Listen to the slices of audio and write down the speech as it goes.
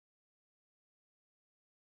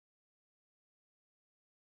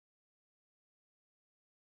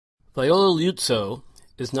Viola Liuzzo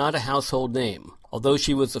is not a household name, although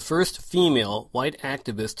she was the first female white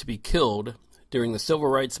activist to be killed during the civil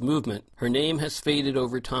rights movement. Her name has faded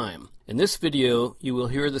over time. In this video, you will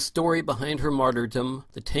hear the story behind her martyrdom,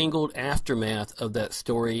 the tangled aftermath of that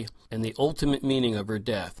story, and the ultimate meaning of her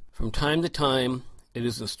death. From time to time, it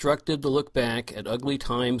is instructive to look back at ugly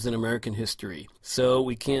times in American history, so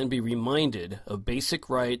we can be reminded of basic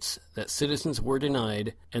rights that citizens were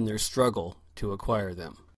denied and their struggle to acquire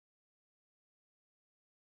them.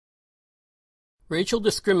 Racial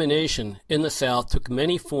discrimination in the South took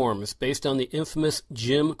many forms based on the infamous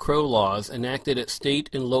Jim Crow laws enacted at state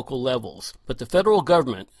and local levels. But the federal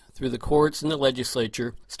government, through the courts and the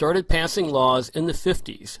legislature, started passing laws in the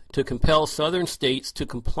 50s to compel southern states to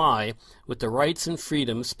comply with the rights and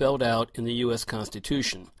freedoms spelled out in the U.S.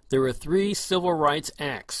 Constitution. There were 3 Civil Rights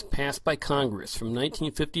Acts passed by Congress from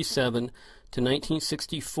 1957 to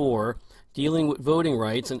 1964 dealing with voting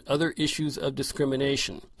rights and other issues of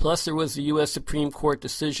discrimination. Plus, there was the U.S. Supreme Court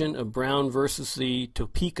decision of Brown versus the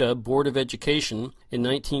Topeka Board of Education in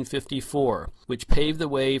 1954, which paved the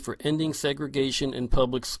way for ending segregation in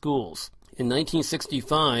public schools. In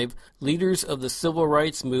 1965, leaders of the civil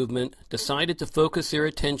rights movement decided to focus their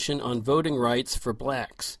attention on voting rights for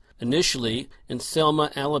blacks, initially in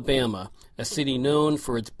Selma, Alabama, a city known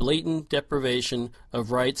for its blatant deprivation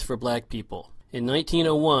of rights for black people. In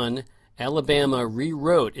 1901, Alabama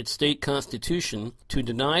rewrote its state constitution to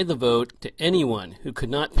deny the vote to anyone who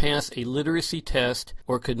could not pass a literacy test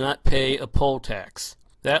or could not pay a poll tax.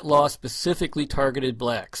 That law specifically targeted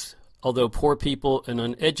blacks, although poor people and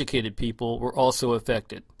uneducated people were also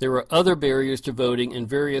affected. There were other barriers to voting in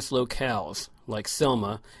various locales, like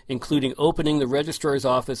Selma, including opening the registrar's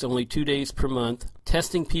office only 2 days per month,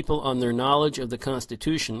 testing people on their knowledge of the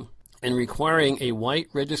Constitution, and requiring a white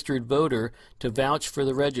registered voter to vouch for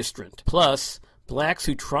the registrant. Plus, blacks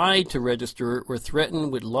who tried to register were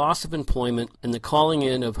threatened with loss of employment and the calling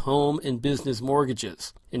in of home and business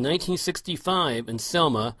mortgages. In 1965, in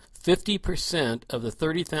Selma, 50% of the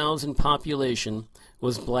 30,000 population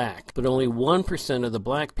was black, but only 1% of the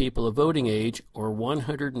black people of voting age, or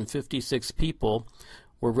 156 people,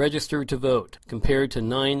 were registered to vote, compared to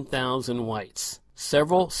 9,000 whites.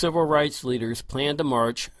 Several civil rights leaders planned a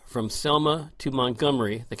march from Selma to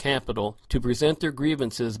Montgomery, the capital, to present their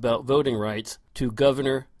grievances about voting rights to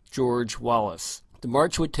Governor George Wallace. The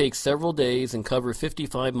march would take several days and cover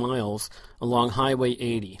 55 miles along Highway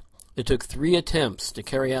 80. It took 3 attempts to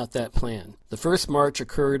carry out that plan. The first march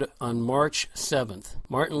occurred on March 7th.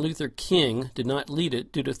 Martin Luther King did not lead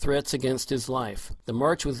it due to threats against his life. The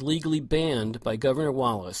march was legally banned by Governor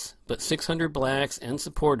Wallace, but 600 blacks and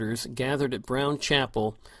supporters gathered at Brown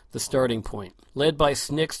Chapel, the starting point. Led by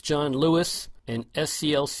SNCC's John Lewis and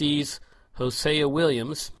SCLC's Hosea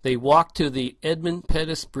Williams, they walked to the Edmund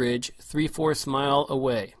Pettus Bridge 3/4 mile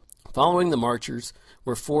away. Following the marchers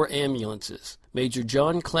were 4 ambulances. Major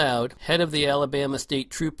John Cloud, head of the Alabama State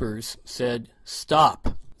Troopers, said,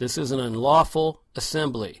 "Stop. This is an unlawful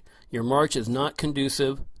assembly. Your march is not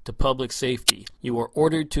conducive to public safety. You are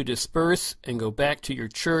ordered to disperse and go back to your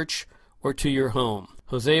church or to your home."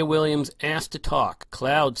 Hosea Williams asked to talk.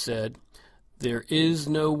 Cloud said, "There is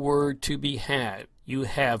no word to be had. You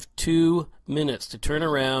have 2 minutes to turn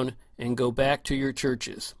around and go back to your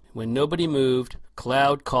churches." When nobody moved,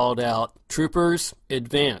 Cloud called out, "Troopers,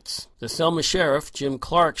 advance." The Selma sheriff, Jim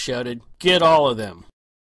Clark, shouted, "Get all of them."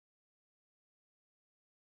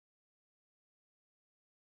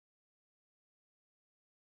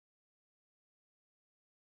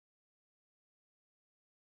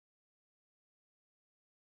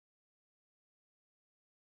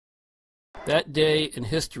 That day in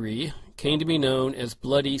history came to be known as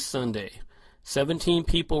Bloody Sunday. 17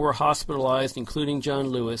 people were hospitalized, including John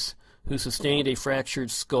Lewis, who sustained a fractured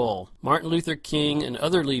skull. Martin Luther King and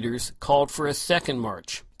other leaders called for a second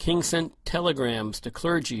march. King sent telegrams to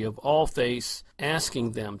clergy of all faiths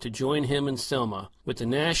asking them to join him in Selma. With the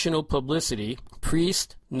national publicity,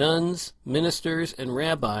 priests, nuns, ministers, and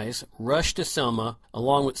rabbis rushed to Selma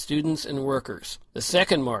along with students and workers. The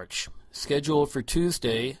second march, scheduled for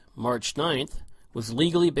Tuesday, March 9th, was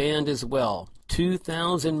legally banned as well.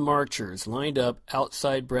 2,000 marchers lined up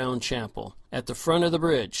outside Brown Chapel. At the front of the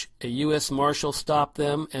bridge, a U.S. Marshal stopped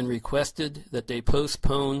them and requested that they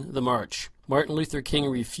postpone the march. Martin Luther King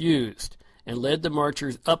refused and led the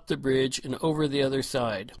marchers up the bridge and over the other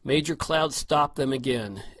side. Major Cloud stopped them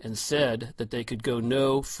again and said that they could go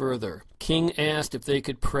no further. King asked if they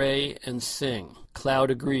could pray and sing.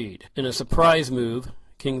 Cloud agreed. In a surprise move,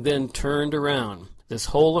 King then turned around. This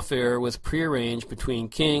whole affair was prearranged between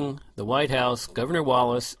King, the White House, Governor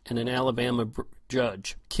Wallace, and an Alabama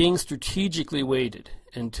judge. King strategically waited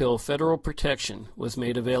until federal protection was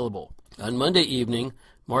made available. On Monday evening,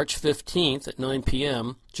 March 15th at 9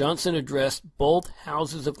 p.m., Johnson addressed both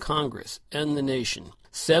houses of Congress and the nation.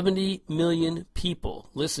 70 million people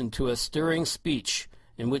listened to a stirring speech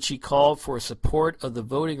in which he called for support of the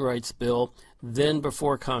voting rights bill then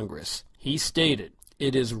before Congress. He stated,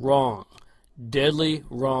 "It is wrong, deadly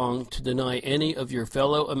wrong, to deny any of your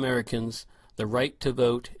fellow Americans the right to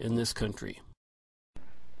vote in this country."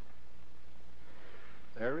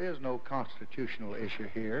 There is no constitutional issue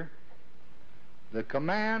here. The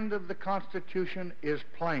command of the Constitution is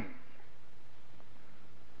plain.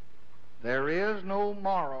 There is no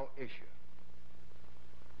moral issue.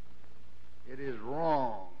 It is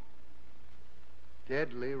wrong,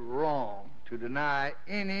 deadly wrong, to deny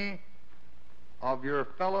any of your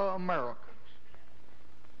fellow Americans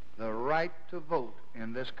the right to vote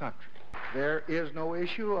in this country. There is no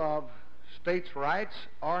issue of states' rights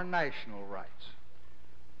or national rights.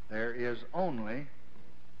 There is only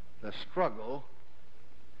the struggle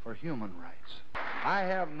for human rights. I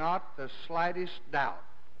have not the slightest doubt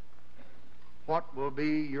what will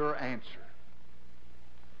be your answer.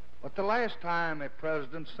 But the last time a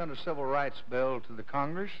president sent a civil rights bill to the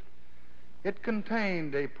Congress, it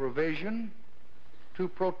contained a provision to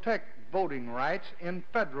protect voting rights in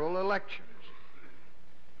federal elections.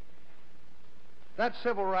 That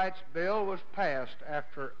civil rights bill was passed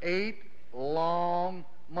after 8 long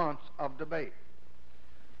months of debate.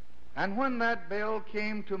 And when that bill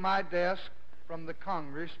came to my desk from the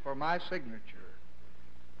Congress for my signature,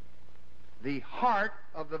 the heart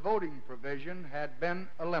of the voting provision had been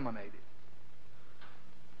eliminated.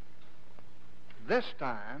 This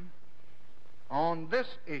time, on this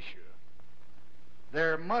issue,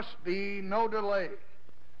 there must be no delay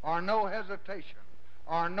or no hesitation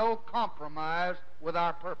or no compromise with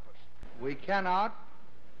our purpose. We cannot,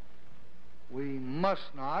 we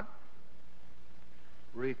must not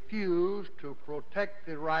refuse to protect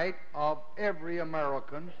the right of every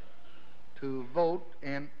American to vote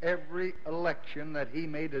in every election that he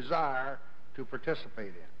may desire to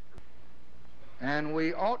participate in. And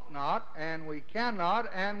we ought not, and we cannot,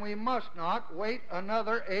 and we must not wait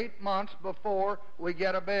another 8 months before we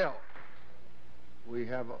get a bill. We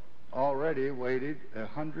have already waited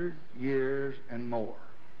 100 years and more,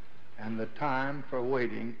 and the time for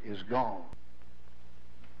waiting is gone.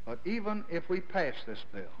 But even if we pass this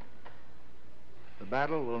bill, the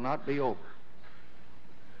battle will not be over.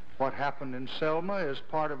 What happened in Selma is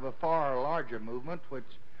part of a far larger movement which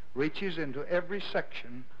reaches into every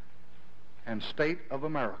section and state of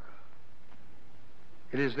America.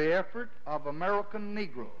 It is the effort of American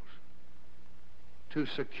Negroes to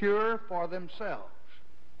secure for themselves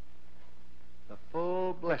the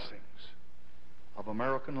full blessings of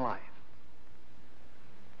American life.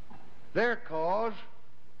 Their cause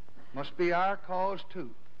must be our cause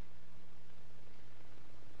too.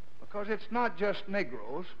 Because it's not just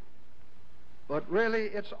Negroes, but really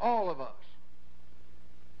it's all of us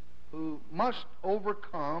who must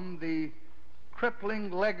overcome the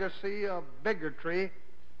crippling legacy of bigotry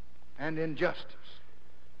and injustice.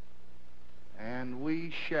 And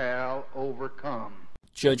we shall overcome.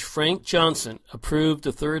 Judge Frank Johnson approved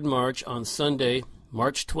the third march on Sunday,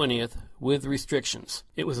 March 20th, with restrictions.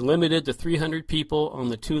 It was limited to 300 people on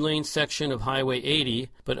the 2-lane section of Highway 80,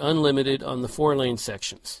 but unlimited on the 4-lane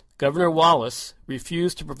sections. Governor Wallace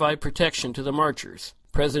refused to provide protection to the marchers.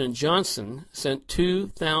 President Johnson sent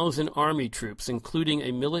 2,000 Army troops, including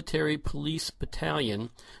a military police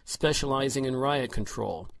battalion specializing in riot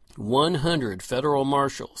control, 100 federal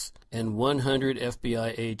marshals, and 100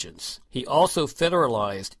 FBI agents. He also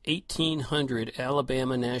federalized 1,800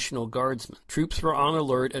 Alabama National Guardsmen. Troops were on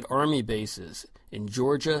alert at Army bases in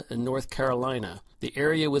Georgia and North Carolina. The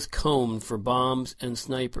area was combed for bombs and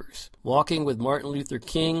snipers. Walking with Martin Luther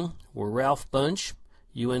King were Ralph Bunche,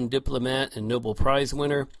 UN diplomat and Nobel Prize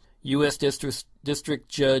winner, U.S. District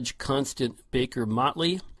Judge Constant Baker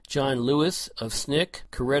Motley, John Lewis of SNCC,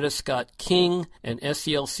 Coretta Scott King, and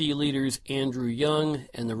SCLC leaders Andrew Young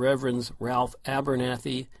and the Reverends Ralph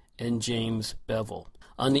Abernathy and James Bevel.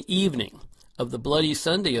 On the evening of the Bloody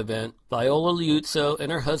Sunday event, Viola Liuzzo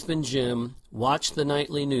and her husband Jim watched the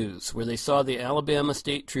nightly news, where they saw the Alabama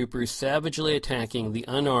state troopers savagely attacking the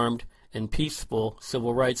unarmed and peaceful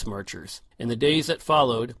civil rights marchers. In the days that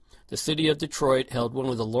followed, the city of Detroit held one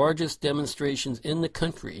of the largest demonstrations in the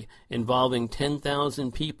country, involving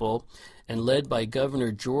 10,000 people and led by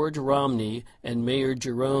Governor George Romney and Mayor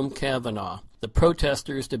Jerome Kavanaugh. The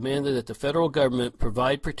protesters demanded that the federal government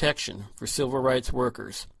provide protection for civil rights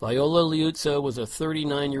workers. Viola Liuzzo was a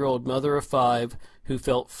 39-year-old mother of 5 who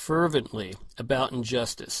felt fervently about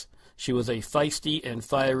injustice. She was a feisty and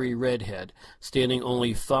fiery redhead, standing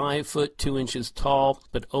only 5 foot 2 inches tall,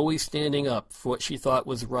 but always standing up for what she thought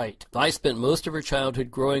was right. Vi spent most of her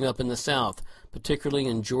childhood growing up in the South, particularly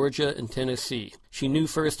in Georgia and Tennessee. She knew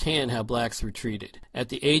firsthand how blacks were treated. At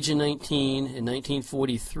the age of 19, in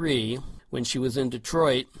 1943, when she was in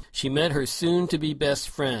Detroit, she met her soon-to-be best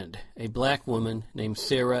friend, a black woman named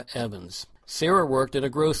Sarah Evans. Sarah worked at a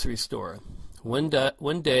grocery store. One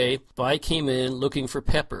day, Vi came in looking for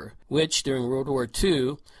pepper, which, during World War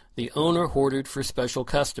II, the owner hoarded for special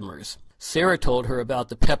customers. Sarah told her about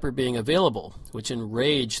the pepper being available, which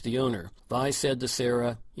enraged the owner. Vi said to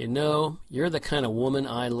Sarah, "You know, you're the kind of woman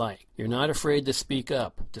I like. You're not afraid to speak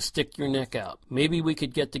up, to stick your neck out. Maybe we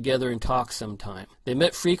could get together and talk sometime." They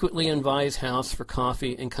met frequently in Vi's house for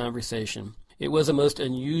coffee and conversation. It was a most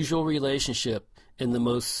unusual relationship in the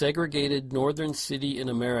most segregated northern city in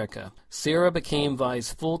America. Sarah became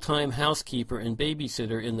Vi's full-time housekeeper and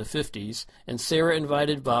babysitter in the 50s, and Sarah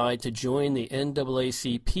invited Vi to join the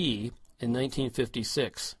NAACP in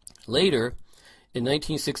 1956. Later, in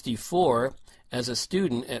 1964, as a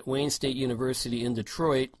student at Wayne State University in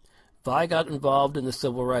Detroit, Vi got involved in the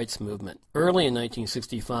civil rights movement. Early in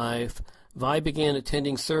 1965, Vi began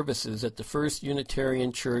attending services at the First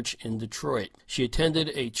Unitarian Church in Detroit. She attended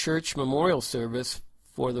a church memorial service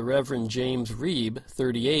for the Reverend James Reeb,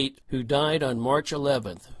 38, who died on March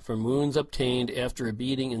 11th from wounds obtained after a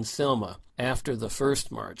beating in Selma after the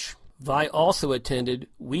first march. Vi also attended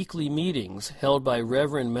weekly meetings held by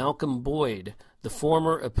Reverend Malcolm Boyd, the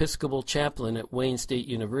former Episcopal chaplain at Wayne State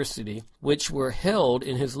University, which were held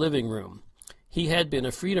in his living room. He had been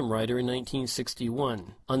a freedom rider in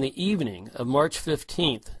 1961. On the evening of March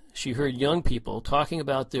 15th, she heard young people talking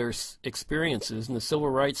about their experiences in the civil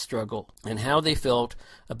rights struggle and how they felt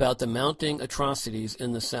about the mounting atrocities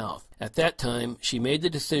in the South. At that time, she made the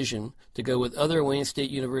decision to go with other Wayne State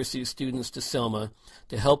University students to Selma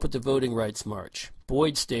to help with the Voting Rights March.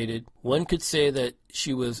 Boyd stated, "One could say that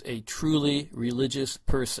she was a truly religious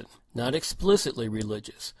person, not explicitly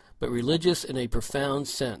religious, but religious in a profound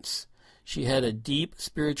sense. She had a deep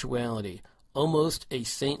spirituality, almost a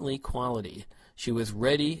saintly quality. She was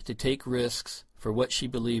ready to take risks for what she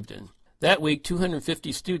believed in." That week,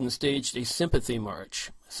 250 students staged a sympathy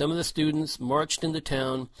march. Some of the students marched into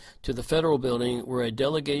town to the federal building where a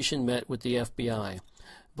delegation met with the FBI.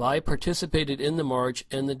 Vi participated in the march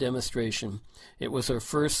and the demonstration. It was her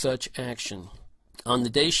first such action. On the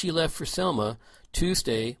day she left for Selma,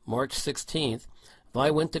 Tuesday, March 16th, Vi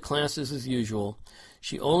went to classes as usual.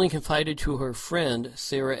 She only confided to her friend,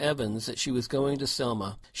 Sarah Evans, that she was going to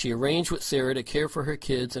Selma. She arranged with Sarah to care for her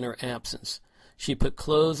kids in her absence. She put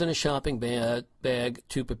clothes in a shopping bag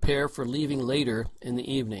to prepare for leaving later in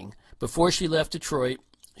the evening. Before she left Detroit,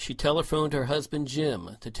 she telephoned her husband,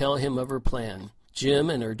 Jim, to tell him of her plan. Jim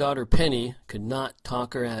and her daughter Penny could not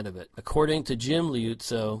talk her out of it. According to Jim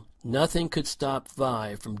Liuzzo, nothing could stop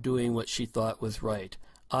Vi from doing what she thought was right.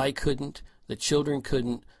 I couldn't, the children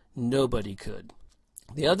couldn't, nobody could.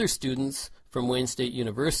 The other students from Wayne State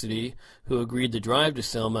University who agreed to drive to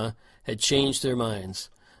Selma had changed their minds.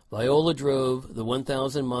 Viola drove the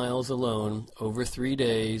 1,000 miles alone over 3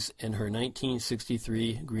 days in her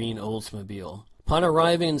 1963 green Oldsmobile. Upon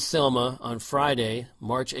arriving in Selma on Friday,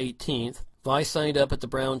 March 18th, Vi signed up at the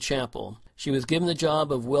Brown Chapel. She was given the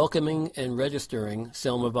job of welcoming and registering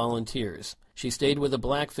Selma volunteers. She stayed with a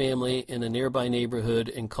black family in a nearby neighborhood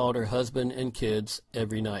and called her husband and kids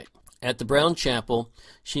every night. At the Brown Chapel,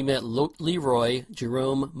 she met Leroy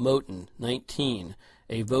Jerome Moten, 19,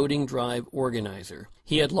 a voting drive organizer.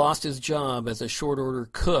 He had lost his job as a short-order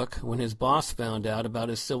cook when his boss found out about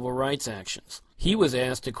his civil rights actions. He was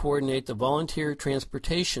asked to coordinate the volunteer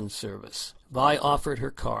transportation service. Vi offered her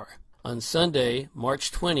car. On Sunday,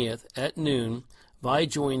 March 20th, at noon, Vi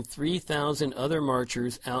joined 3,000 other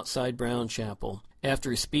marchers outside Brown Chapel.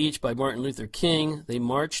 After a speech by Martin Luther King, they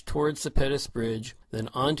marched towards the Pettus Bridge, then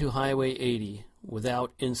onto Highway 80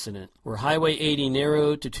 without incident. Where Highway 80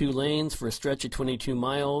 narrowed to 2 lanes for a stretch of 22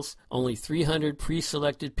 miles, only 300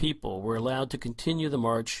 pre-selected people were allowed to continue the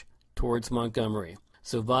march towards Montgomery.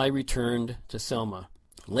 So Vi returned to Selma.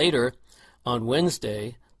 Later, on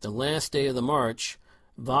Wednesday, the last day of the march,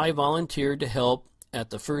 Vi volunteered to help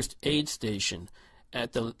at the first aid station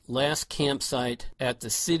at the last campsite at the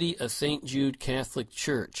City of St. Jude Catholic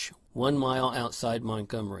Church, 1 mile outside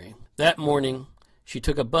Montgomery. That morning, she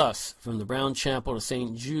took a bus from the Brown Chapel to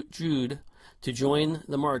St. Jude to join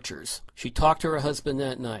the marchers. She talked to her husband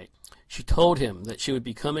that night. She told him that she would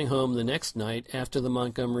be coming home the next night after the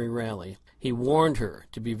Montgomery rally. He warned her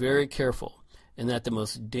to be very careful, and that the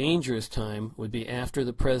most dangerous time would be after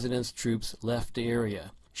the president's troops left the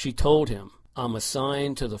area. She told him, "I'm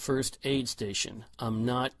assigned to the first aid station. I'm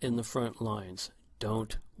not in the front lines.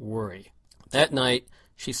 Don't worry." That night,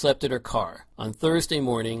 she slept at her car. On Thursday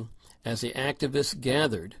morning, as the activists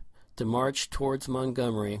gathered to march towards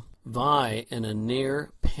Montgomery, Vi, in a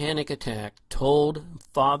near panic attack, told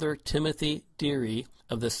Father Timothy Deary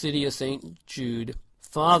of the city of St. Jude,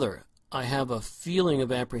 "Father, I have a feeling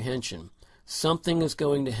of apprehension. Something is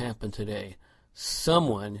going to happen today.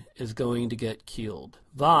 Someone is going to get killed."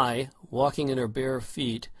 Vi, walking in her bare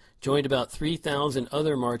feet, joined about 3,000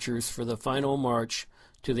 other marchers for the final march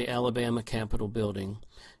to the Alabama Capitol building.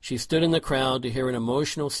 She stood in the crowd to hear an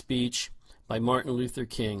emotional speech by Martin Luther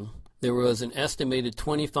King. There was an estimated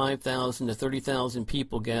 25,000 to 30,000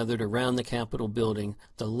 people gathered around the Capitol building,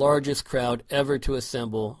 the largest crowd ever to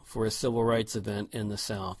assemble for a civil rights event in the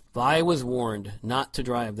South. Vi was warned not to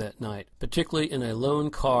drive that night, particularly in a lone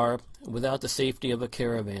car without the safety of a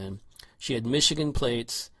caravan. She had Michigan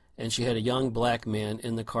plates, and she had a young black man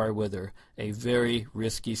in the car with her, a very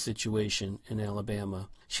risky situation in Alabama.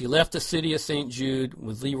 She left the city of St. Jude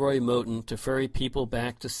with Leroy Moton to ferry people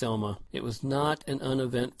back to Selma. It was not an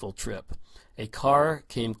uneventful trip. A car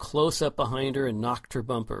came close up behind her and knocked her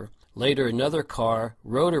bumper. Later, another car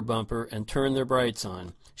rode her bumper and turned their brights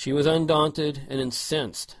on. She was undaunted and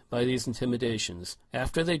incensed by these intimidations.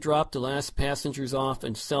 After they dropped the last passengers off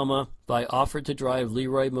in Selma, Vi offered to drive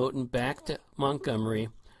Leroy Moton back to Montgomery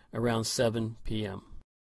around 7 p.m.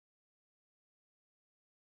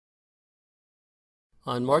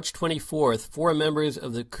 On March 24th, 4 members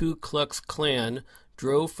of the Ku Klux Klan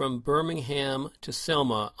drove from Birmingham to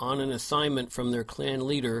Selma on an assignment from their Klan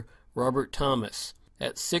leader, Robert Thomas.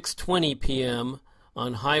 At 6:20 p.m.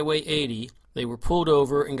 on Highway 80, they were pulled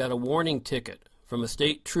over and got a warning ticket from a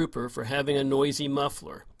state trooper for having a noisy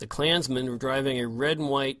muffler. The Klansmen were driving a red and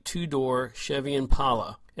white 2-door Chevy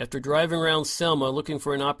Impala. After driving around Selma looking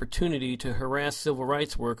for an opportunity to harass civil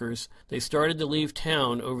rights workers, they started to leave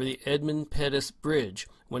town over the Edmund Pettus Bridge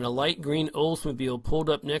when a light green Oldsmobile pulled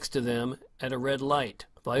up next to them at a red light.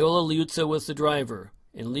 Viola Liuzzo was the driver,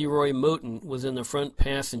 and Leroy Moton was in the front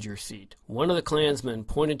passenger seat. One of the Klansmen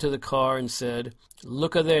pointed to the car and said,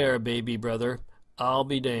 "Look-a there, baby brother. I'll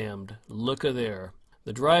be damned. Look-a there."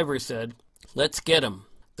 The driver said, "Let's get 'em."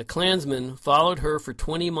 The Klansmen followed her for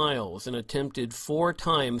 20 miles and attempted 4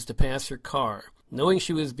 times to pass her car. Knowing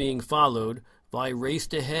she was being followed, Vi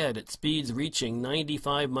raced ahead at speeds reaching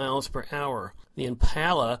 95 miles per hour. The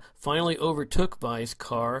Impala finally overtook Vi's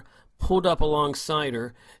car, pulled up alongside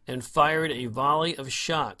her, and fired a volley of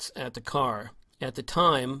shots at the car. At the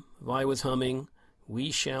time, Vi was humming, "We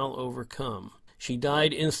Shall Overcome." She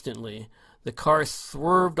died instantly. The car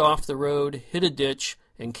swerved off the road, hit a ditch,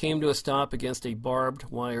 and came to a stop against a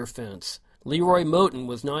barbed wire fence. Leroy Moton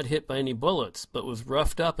was not hit by any bullets, but was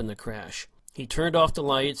roughed up in the crash. He turned off the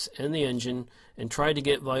lights and the engine and tried to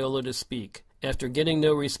get Viola to speak. After getting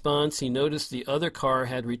no response, he noticed the other car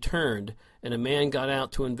had returned, and a man got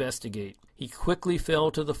out to investigate. He quickly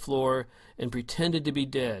fell to the floor and pretended to be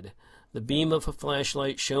dead. The beam of a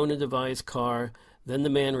flashlight shone into Vi's car. Then the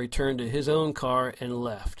man returned to his own car and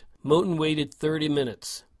left. Moton waited 30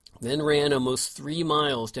 minutes. Then ran almost 3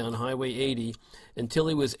 miles down Highway 80 until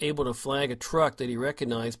he was able to flag a truck that he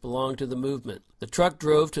recognized belonged to the movement. The truck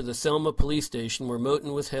drove to the Selma police station where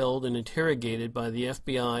Moton was held and interrogated by the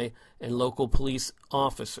FBI and local police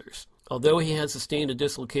officers. Although he had sustained a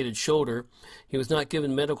dislocated shoulder, he was not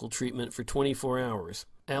given medical treatment for 24 hours.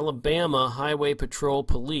 Alabama Highway Patrol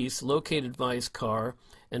police located Vi's car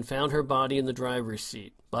and found her body in the driver's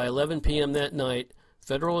seat. By 11 p.m. that night,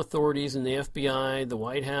 federal authorities in the FBI, the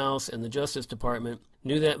White House, and the Justice Department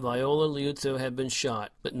knew that Viola Liuzzo had been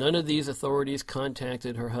shot, but none of these authorities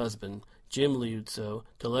contacted her husband, Jim Liuzzo,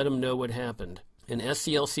 to let him know what happened. An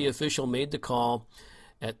SCLC official made the call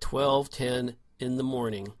at 12:10 in the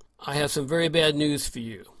morning. "I have some very bad news for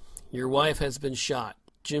you. Your wife has been shot."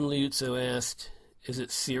 Jim Liuzzo asked, "Is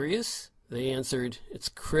it serious?" They answered, "It's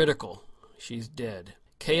critical. She's dead."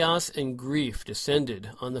 Chaos and grief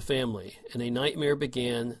descended on the family, and a nightmare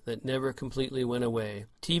began that never completely went away.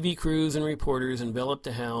 TV crews and reporters enveloped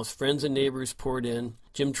the house. Friends and neighbors poured in.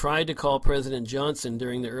 Jim tried to call President Johnson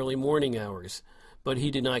during the early morning hours, but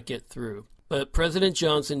he did not get through. But President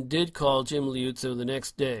Johnson did call Jim Liuzzo the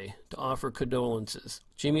next day to offer condolences.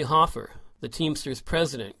 Jimmy Hoffa, the Teamsters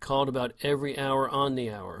president, called about every hour on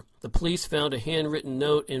the hour. The police found a handwritten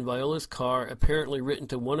note in Viola's car, apparently written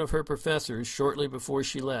to one of her professors shortly before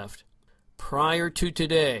she left. Prior to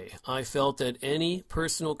today, I felt that any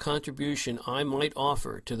personal contribution I might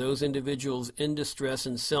offer to those individuals in distress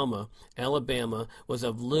in Selma, Alabama, was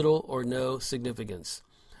of little or no significance.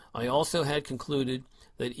 I also had concluded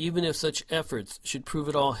that even if such efforts should prove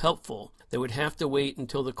at all helpful, they would have to wait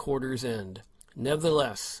until the quarter's end.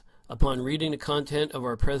 Nevertheless, upon reading the content of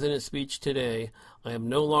our President's speech today, I am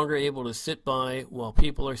no longer able to sit by while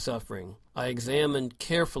people are suffering. I examined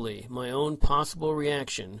carefully my own possible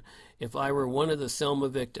reaction if I were one of the Selma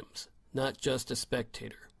victims, not just a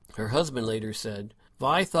spectator. Her husband later said,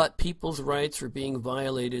 Vi thought people's rights were being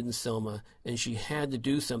violated in Selma, and she had to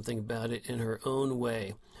do something about it in her own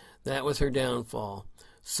way. That was her downfall.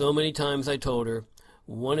 So many times I told her,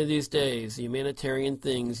 one of these days the humanitarian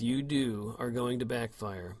things you do are going to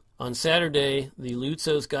backfire. On Saturday, the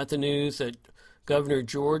Liuzzos got the news that Governor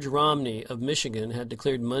George Romney of Michigan had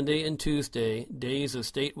declared Monday and Tuesday days of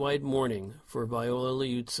statewide mourning for Viola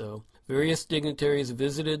Liuzzo. Various dignitaries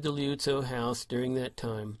visited the Liuzzo house during that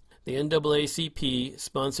time. The NAACP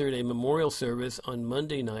sponsored a memorial service on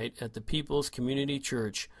Monday night at the People's Community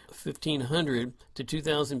Church. 1,500 to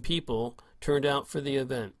 2,000 people turned out for the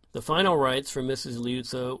event. The final rites for Mrs.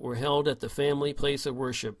 Liuzzo were held at the family place of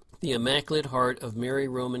worship, the Immaculate Heart of Mary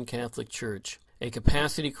Roman Catholic Church. A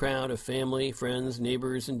capacity crowd of family, friends,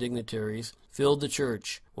 neighbors, and dignitaries filled the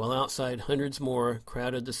church, while outside hundreds more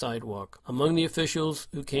crowded the sidewalk. Among the officials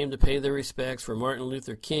who came to pay their respects were Martin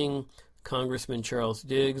Luther King, Congressman Charles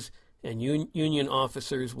Diggs, and Union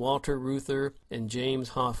officers Walter Reuther and James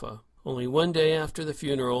Hoffa. Only one day after the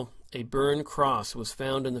funeral, a burned cross was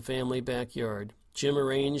found in the family backyard. Jim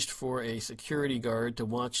arranged for a security guard to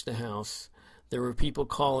watch the house. There were people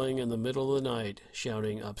calling in the middle of the night,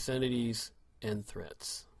 shouting obscenities and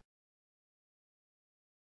threats.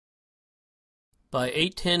 By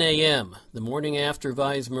 8:10 a.m., the morning after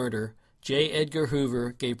Vi's murder, J. Edgar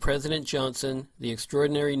Hoover gave President Johnson the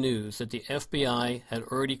extraordinary news that the FBI had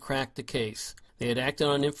already cracked the case. They had acted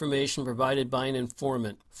on information provided by an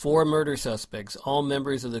informant. 4 murder suspects, all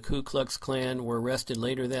members of the Ku Klux Klan, were arrested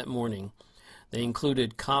later that morning. They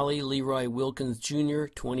included Collie Leroy Wilkins Jr.,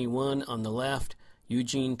 21, on the left,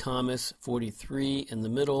 Eugene Thomas, 43, in the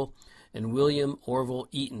middle, and William Orville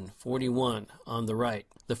Eaton, 41, on the right.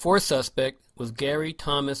 The 4th suspect was Gary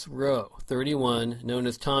Thomas Rowe, 31, known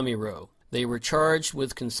as Tommy Rowe. They were charged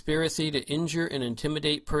with conspiracy to injure and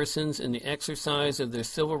intimidate persons in the exercise of their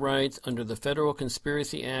civil rights under the Federal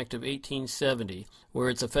Conspiracy Act of 1870, where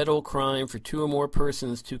it's a federal crime for 2 or more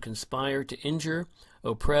persons to conspire to injure,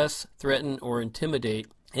 oppress, threaten, or intimidate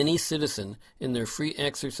any citizen in their free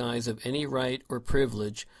exercise of any right or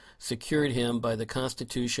privilege secured him by the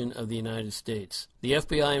Constitution of the United States. The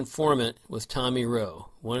FBI informant was Tommy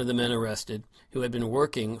Rowe, one of the men arrested, who had been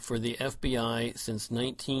working for the FBI since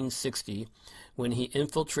 1960 when he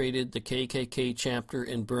infiltrated the KKK chapter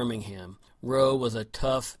in Birmingham. Rowe was a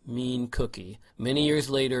tough, mean cookie. Many years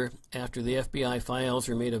later, after the FBI files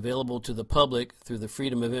were made available to the public through the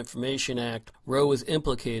Freedom of Information Act, Rowe was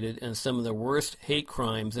implicated in some of the worst hate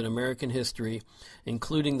crimes in American history,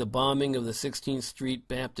 including the bombing of the 16th Street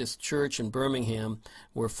Baptist Church in Birmingham,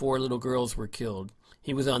 where 4 little girls were killed.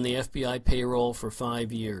 He was on the FBI payroll for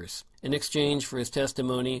 5 years. In exchange for his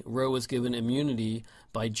testimony, Rowe was given immunity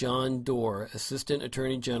by John Doerr, Assistant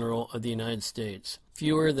Attorney General of the United States.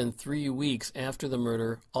 Fewer than 3 weeks after the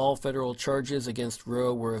murder, all federal charges against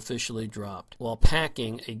Rowe were officially dropped. While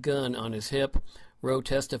packing a gun on his hip, Rowe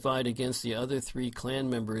testified against the other 3 Klan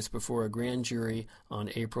members before a grand jury on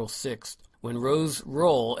April 6th. When Rowe's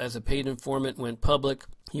role as a paid informant went public,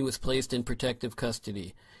 he was placed in protective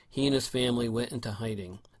custody. He and his family went into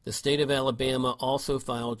hiding. The state of Alabama also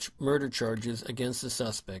filed murder charges against the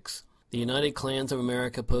suspects. The United Klans of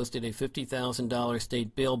America posted a $50,000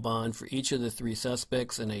 state bail bond for each of the 3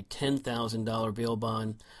 suspects and a $10,000 bail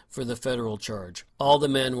bond for the federal charge. All the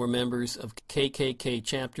men were members of KKK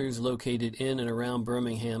chapters located in and around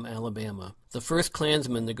Birmingham, Alabama. The first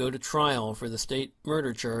Klansman to go to trial for the state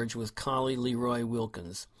murder charge was Collie Leroy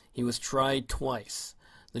Wilkins. He was tried twice.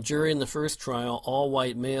 The jury in the first trial, all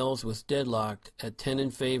white males, was deadlocked at 10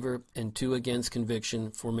 in favor and 2 against conviction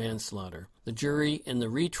for manslaughter. The jury in the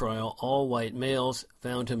retrial, all white males,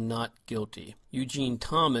 found him not guilty. Eugene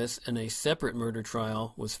Thomas, in a separate murder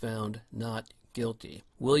trial, was found not guilty.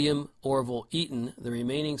 William Orville Eaton, the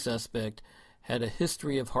remaining suspect, had a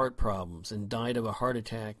history of heart problems and died of a heart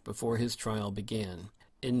attack before his trial began.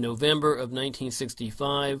 In November of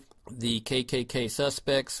 1965, the KKK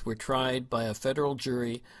suspects were tried by a federal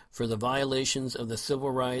jury for the violations of the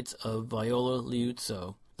civil rights of Viola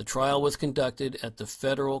Liuzzo. The trial was conducted at the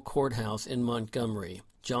federal courthouse in Montgomery.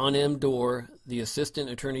 John M. Doerr, the Assistant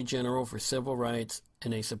Attorney General for Civil Rights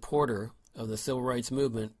and a supporter of the civil rights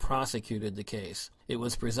movement prosecuted the case. It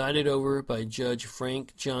was presided over by Judge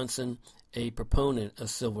Frank Johnson, a proponent of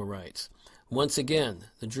civil rights. Once again,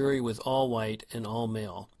 the jury was all white and all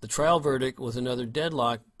male. The trial verdict was another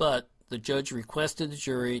deadlock, but the judge requested the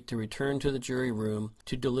jury to return to the jury room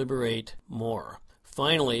to deliberate more.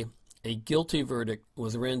 Finally, a guilty verdict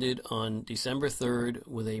was rendered on December 3rd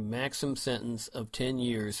with a maximum sentence of 10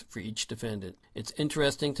 years for each defendant. It's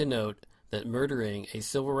interesting to note that murdering a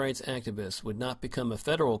civil rights activist would not become a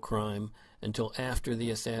federal crime until after the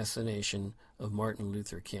assassination of Martin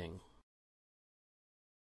Luther King.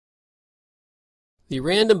 The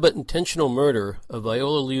random but intentional murder of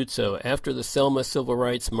Viola Liuzzo after the Selma Civil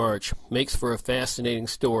Rights March makes for a fascinating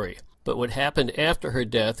story. But what happened after her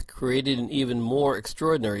death created an even more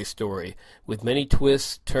extraordinary story, with many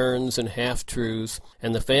twists, turns, and half-truths,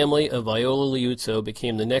 and the family of Viola Liuzzo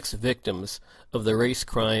became the next victims of the race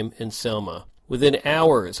crime in Selma. Within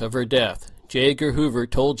hours of her death, J. Edgar Hoover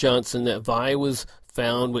told Johnson that Vi was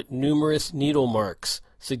found with numerous needle marks,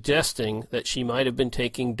 suggesting that she might have been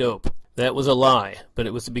taking dope. That was a lie, but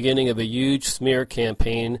it was the beginning of a huge smear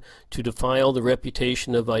campaign to defile the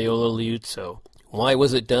reputation of Viola Liuzzo. Why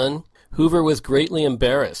was it done? Hoover was greatly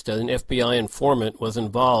embarrassed that an FBI informant was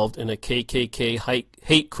involved in a KKK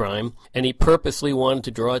hate crime, and he purposely wanted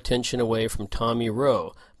to draw attention away from Tommy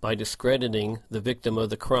Rowe by discrediting the victim of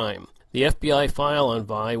the crime. The FBI file on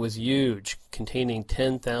Vi was huge, containing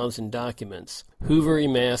 10,000 documents. Hoover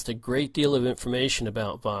amassed a great deal of information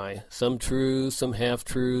about Vi, some truths, some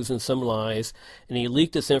half-truths, and some lies, and he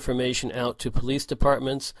leaked this information out to police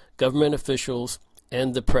departments, government officials,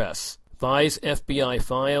 and the press. Vi's FBI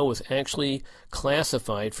file was actually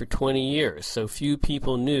classified for 20 years, so few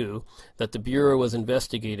people knew that the Bureau was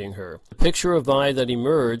investigating her. The picture of Vi that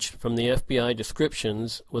emerged from the FBI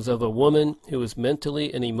descriptions was of a woman who was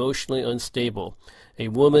mentally and emotionally unstable, a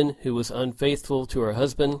woman who was unfaithful to her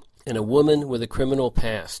husband, and a woman with a criminal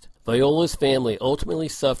past. Viola's family ultimately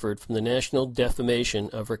suffered from the national defamation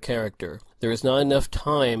of her character. There is not enough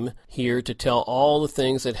time here to tell all the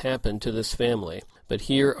things that happened to this family, but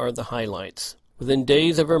here are the highlights. Within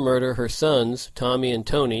days of her murder, her sons, Tommy and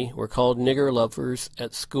Tony, were called nigger lovers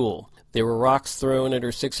at school. There were rocks thrown at her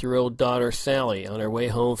 6-year-old daughter Sally on her way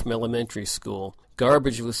home from elementary school.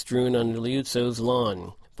 Garbage was strewn on Liuzzo's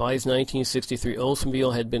lawn. Vi's 1963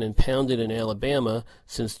 Oldsmobile had been impounded in Alabama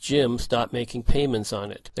since Jim stopped making payments on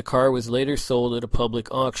it. The car was later sold at a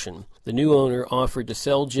public auction. The new owner offered to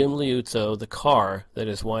sell Jim Liuzzo the car that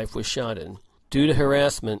his wife was shot in. Due to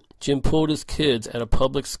harassment, Jim pulled his kids out of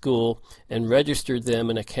public school and registered them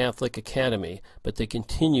in a Catholic academy, but they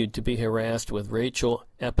continued to be harassed with racial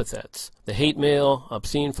epithets. The hate mail,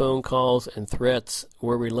 obscene phone calls, and threats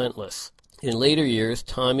were relentless. In later years,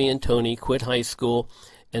 Tommy and Tony quit high school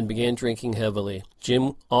and began drinking heavily.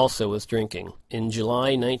 Jim also was drinking. In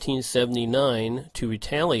July 1979, to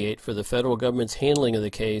retaliate for the federal government's handling of the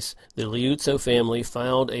case, the Liuzzo family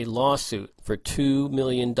filed a lawsuit for $2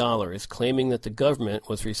 million, claiming that the government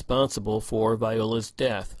was responsible for Viola's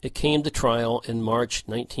death. It came to trial in March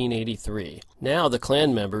 1983. Now the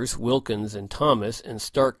Klan members, Wilkins and Thomas, in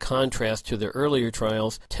stark contrast to their earlier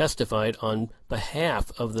trials, testified on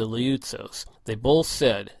behalf of the Liuzzos. They both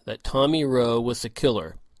said that Tommy Rowe was the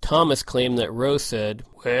killer. Thomas claimed that Rowe said,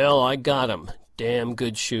 "Well, I got him. Damn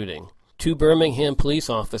good shooting." Two Birmingham police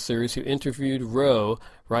officers who interviewed Rowe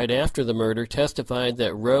right after the murder testified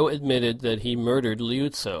that Rowe admitted that he murdered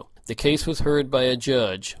Liuzzo. The case was heard by a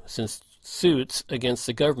judge, since suits against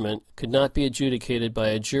the government could not be adjudicated by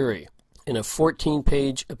a jury. In a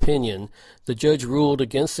 14-page opinion, the judge ruled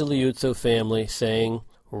against the Liuzzo family, saying,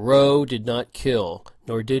 "Rowe did not kill,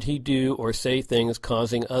 nor did he do or say things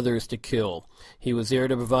causing others to kill. He was there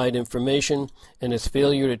to provide information, and his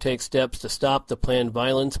failure to take steps to stop the planned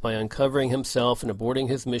violence by uncovering himself and aborting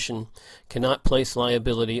his mission cannot place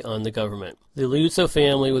liability on the government." The Liuzzo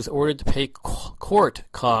family was ordered to pay court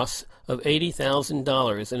costs of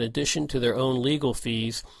 $80,000 in addition to their own legal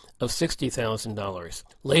fees of $60,000.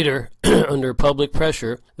 Later, under public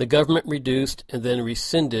pressure, the government reduced and then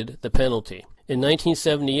rescinded the penalty. In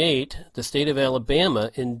 1978, the state of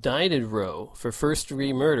Alabama indicted Rowe for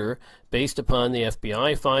first-degree murder based upon the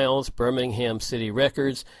FBI files, Birmingham City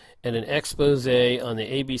records, and an expose on the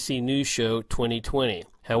ABC News show 2020.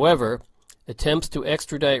 However, attempts to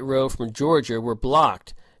extradite Rowe from Georgia were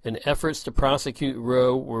blocked, and efforts to prosecute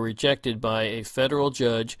Rowe were rejected by a federal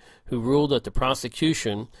judge who ruled that the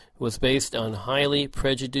prosecution was based on highly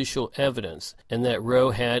prejudicial evidence and that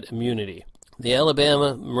Rowe had immunity. The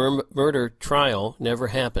Alabama murder trial never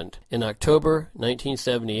happened. In October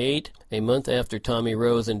 1978, a month after Tommy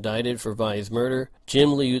Roe was indicted for Vi's murder, Jim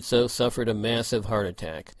Liuzzo suffered a massive heart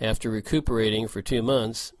attack. After recuperating for 2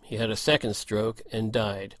 months, he had a second stroke and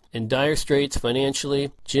died. In dire straits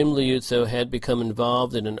financially, Jim Liuzzo had become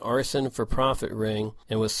involved in an arson-for-profit ring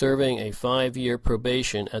and was serving a 5-year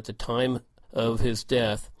probation at the time of his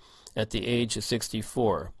death at the age of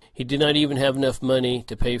 64. He did not even have enough money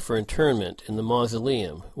to pay for interment in the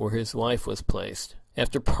mausoleum where his wife was placed.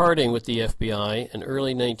 After parting with the FBI in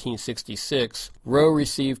early 1966, Roe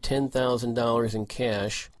received $10,000 in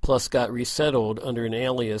cash, plus got resettled under an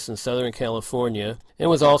alias in Southern California, and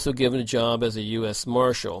was also given a job as a U.S.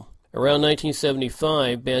 Marshal. Around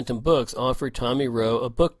 1975, Bantam Books offered Tommy Roe a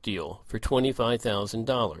book deal for $25,000.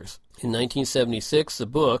 In 1976, the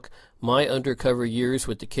book, My Undercover Years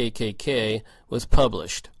with the KKK, was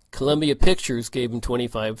published. Columbia Pictures gave him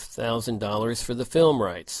 $25,000 for the film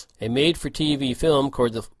rights. A made-for-TV film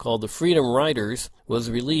called The Freedom Riders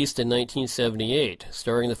was released in 1978,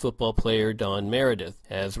 starring the football player Don Meredith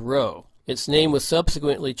as Roe. Its name was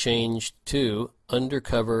subsequently changed to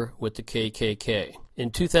Undercover with the KKK.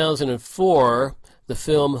 In 2004, the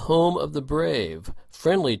film Home of the Brave,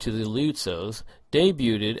 friendly to the Liuzzos,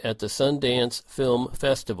 debuted at the Sundance Film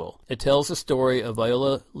Festival. It tells the story of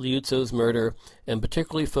Viola Liuzzo's murder and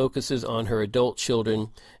particularly focuses on her adult children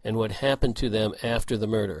and what happened to them after the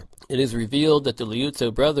murder. It is revealed that the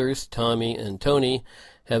Liuzzo brothers, Tommy and Tony,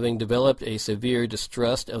 having developed a severe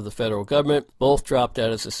distrust of the federal government, both dropped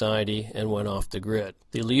out of society and went off the grid.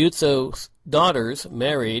 The Liuzzo daughters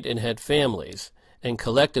married and had families, and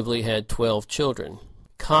collectively had 12 children.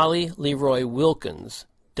 Collie Leroy Wilkins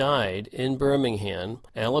died in Birmingham,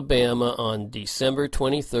 Alabama on December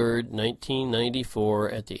 23,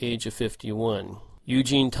 1994 at the age of 51.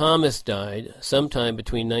 Eugene Thomas died sometime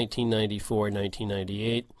between 1994 and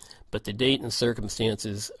 1998, but the date and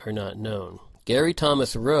circumstances are not known. Gary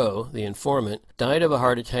Thomas Roe, the informant, died of a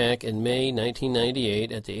heart attack in May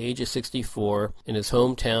 1998 at the age of 64 in his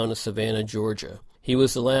hometown of Savannah, Georgia. He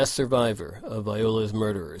was the last survivor of Viola's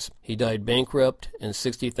murderers. He died bankrupt and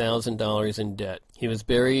 $60,000 in debt. He was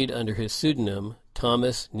buried under his pseudonym,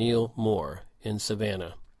 Thomas Neal Moore, in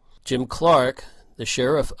Savannah. Jim Clark, the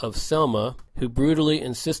sheriff of Selma, who brutally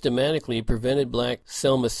and systematically prevented black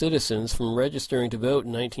Selma citizens from registering to vote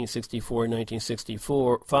in 1964 and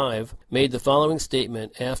 1965, made the following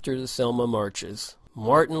statement after the Selma marches.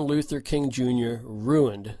 Martin Luther King Jr.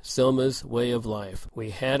 ruined Selma's way of life.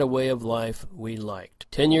 We had a way of life we liked.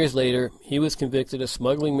 10 years later, he was convicted of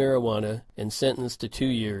smuggling marijuana and sentenced to 2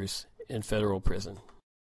 years in federal prison.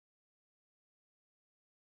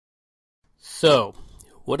 So,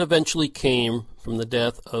 what eventually came from the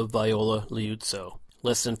death of Viola Liuzzo?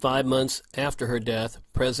 Less than 5 months after her death,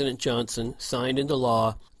 President Johnson signed into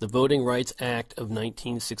law the Voting Rights Act of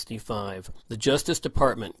 1965. The Justice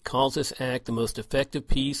Department calls this act the most effective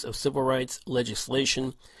piece of civil rights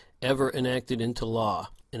legislation ever enacted into law.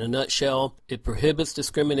 In a nutshell, it prohibits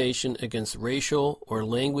discrimination against racial or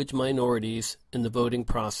language minorities in the voting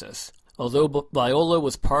process. Although Viola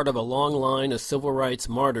was part of a long line of civil rights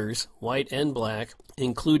martyrs, white and black,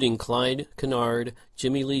 including Clyde Kennard,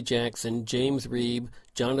 Jimmy Lee Jackson, James Reeb,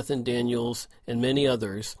 Jonathan Daniels, and many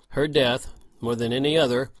others, her death, more than any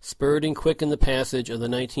other, spurred and quickened the passage of the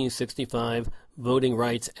 1965 Voting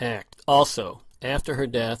Rights Act. Also, after her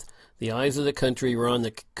death, the eyes of the country were on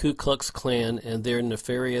the Ku Klux Klan and their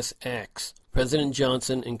nefarious acts. President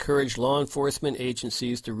Johnson encouraged law enforcement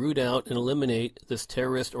agencies to root out and eliminate this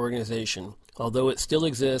terrorist organization. Although it still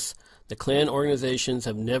exists, the Klan organizations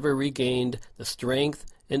have never regained the strength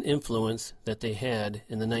and influence that they had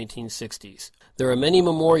in the 1960s. There are many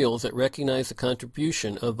memorials that recognize the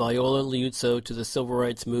contribution of Viola Liuzzo to the civil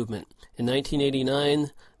rights movement. In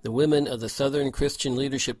 1989, the women of the Southern Christian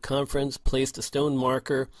Leadership Conference placed a stone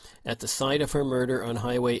marker at the site of her murder on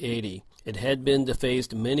Highway 80. It had been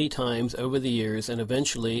defaced many times over the years, and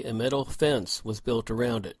eventually a metal fence was built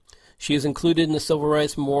around it. She is included in the Civil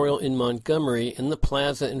Rights Memorial in Montgomery in the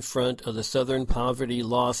plaza in front of the Southern Poverty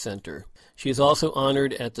Law Center. She is also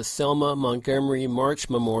honored at the Selma Montgomery March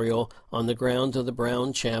Memorial on the grounds of the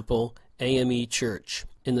Brown Chapel AME Church.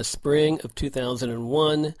 In the spring of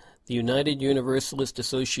 2001, the United Universalist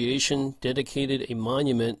Association dedicated a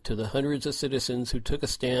monument to the hundreds of citizens who took a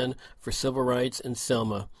stand for civil rights in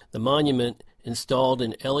Selma. The monument, installed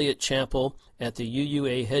in Elliott Chapel at the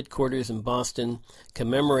UUA headquarters in Boston,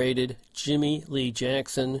 commemorated Jimmy Lee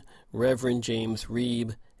Jackson, Reverend James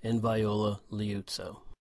Reeb, and Viola Liuzzo.